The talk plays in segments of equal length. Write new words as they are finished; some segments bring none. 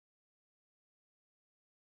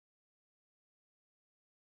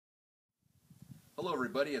Hello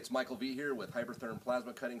everybody, it's Michael V here with Hypertherm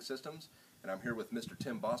Plasma Cutting Systems, and I'm here with Mr.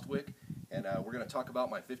 Tim Bostwick, and we're going to talk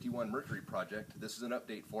about my 51 Mercury project. This is an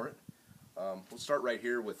update for it. We'll start right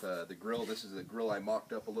here with the grill. This is the grill I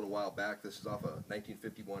mocked up a little while back. This is off a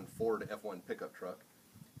 1951 Ford F1 pickup truck,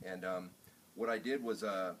 and what I did was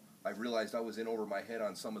I realized I was in over my head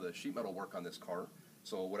on some of the sheet metal work on this car.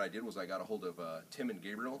 So what I did was I got a hold of Tim and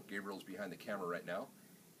Gabriel. Gabriel's behind the camera right now,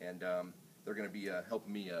 and they're going to be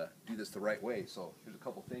helping me do this the right way. So here's a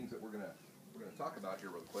couple things that we're going to talk about here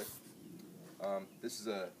real quick. This is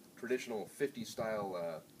a traditional 50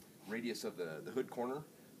 style radius of the hood corner.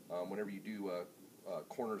 Whenever you do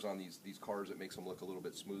corners on these cars, it makes them look a little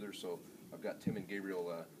bit smoother. So I've got Tim and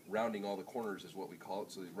Gabriel rounding all the corners is what we call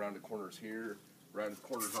it. So these rounded corners here, rounded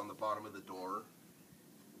corners on the bottom of the door.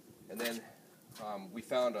 And then we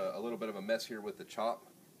found a little bit of a mess here with the chop.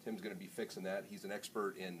 Tim's going to be fixing that. He's an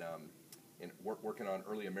expert in working on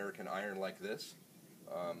early American iron like this.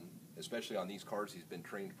 Especially on these cars, he's been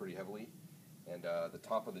trained pretty heavily. And the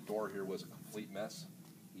top of the door here was a complete mess.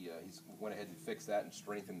 He's went ahead and fixed that and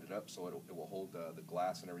strengthened it up so it will hold the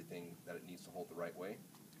glass and everything that it needs to hold the right way.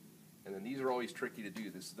 And then these are always tricky to do.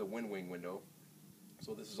 This is the wind wing window.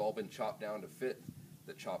 So this has all been chopped down to fit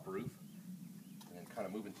the chop roof. And then kind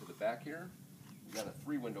of moving to the back here, we've got a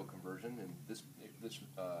 3-window conversion, and this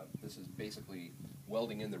is basically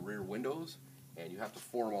welding in the rear windows, and you have to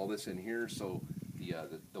form all this in here so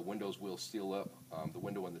the windows will seal up. The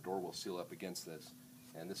window and the door will seal up against this,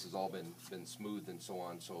 and this has all been smoothed and so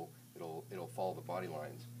on, so it'll follow the body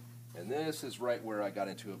lines. And this is right where I got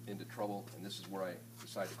into trouble, and this is where I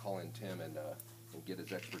decided to call in Tim and get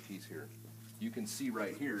his expertise here. You can see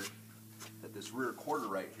right here that this rear quarter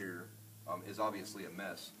right here is obviously a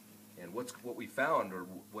mess. And what we found, or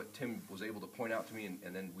what Tim was able to point out to me,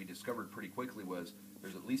 and then we discovered pretty quickly, was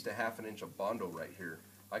there's at least a ½ an inch of Bondo right here.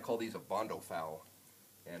 I call these a Bondo foul.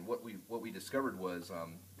 And what we discovered was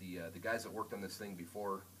the guys that worked on this thing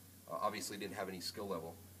before obviously didn't have any skill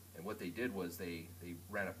level. And what they did was they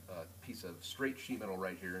ran a piece of straight sheet metal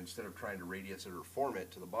right here instead of trying to radius it or form it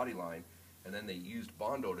to the body line. And then they used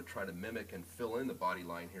Bondo to try to mimic and fill in the body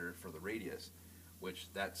line here for the radius, which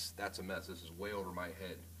that's a mess. This is way over my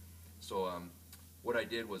head. So what I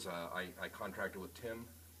did was I contracted with Tim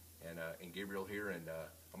and Gabriel here, and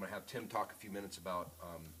I'm going to have Tim talk a few minutes about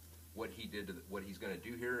what he did, what he's going to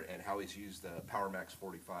do here, and how he's used the PowerMax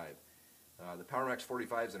 45. The PowerMax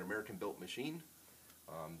 45 is an American-built machine.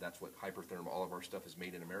 That's what Hypertherm, all of our stuff is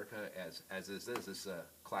made in America, as is this. This is a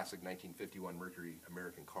classic 1951 Mercury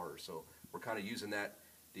American car. So we're kind of using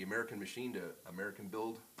the American machine to American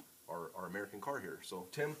build our American car here. So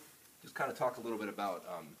Tim, just kind of talk a little bit about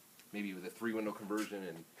maybe with a 3-window conversion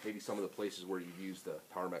and maybe some of the places where you've used the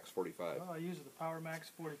PowerMax 45. Well, I used the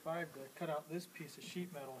PowerMax 45 to cut out this piece of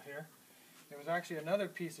sheet metal here. There was actually another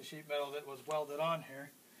piece of sheet metal that was welded on here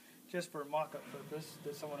just for mock-up purpose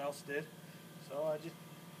that someone else did. So I just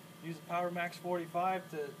used the PowerMax 45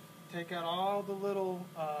 to take out all the little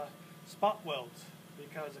spot welds,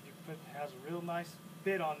 because if you has a real nice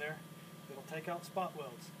bit on there, it'll take out spot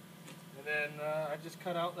welds. And then I just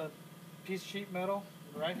cut out a piece of sheet metal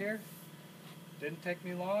right here. Didn't take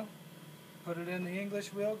me long. Put it in the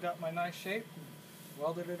English wheel, got my nice shape, and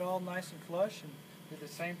welded it all nice and flush, and did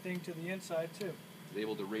the same thing to the inside too.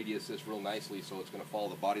 Able to radius this real nicely so it's going to follow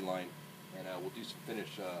the body line, and we'll do some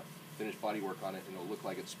finished body work on it, and it'll look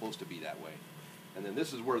like it's supposed to be that way. And then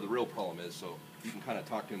this is where the real problem is, so you can kind of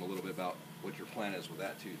talk to him a little bit about what your plan is with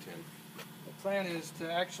that too, Tim. The plan is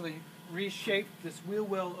to actually reshape this wheel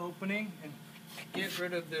well opening and get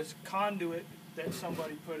rid of this conduit that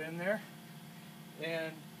somebody put in there,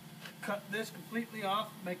 and cut this completely off,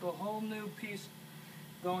 make a whole new piece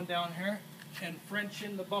going down here, and French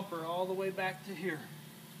in the bumper all the way back to here.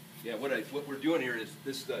 Yeah, what we're doing here is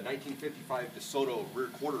this is a 1955 DeSoto rear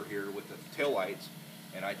quarter here with the tail lights,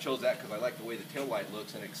 and I chose that because I like the way the tail light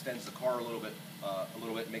looks, and it extends the car a little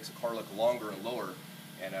bit, makes the car look longer and lower.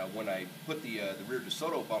 And when I put the rear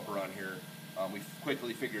DeSoto bumper on here, we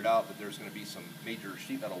quickly figured out that there's going to be some major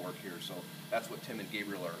sheet metal work here, so that's what Tim and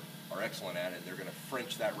Gabriel are excellent at, and they're going to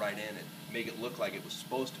French that right in and make it look like it was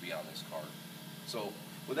supposed to be on this car. So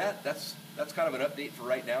with that's kind of an update for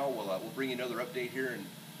right now. We'll bring you another update here in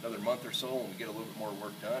another month or so when we get a little bit more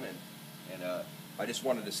work done. And I just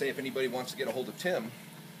wanted to say, if anybody wants to get a hold of Tim,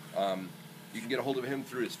 you can get a hold of him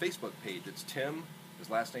through his Facebook page. It's Tim.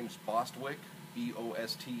 His last name's Bostwick,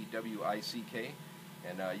 B-O-S-T-W-I-C-K.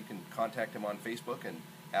 And you can contact him on Facebook and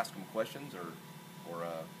ask him questions or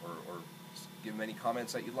give him any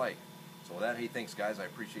comments that you'd like. So with that, hey, thanks guys. I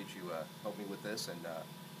appreciate you helping me with this and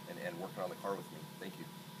working on the car with me. Thank you.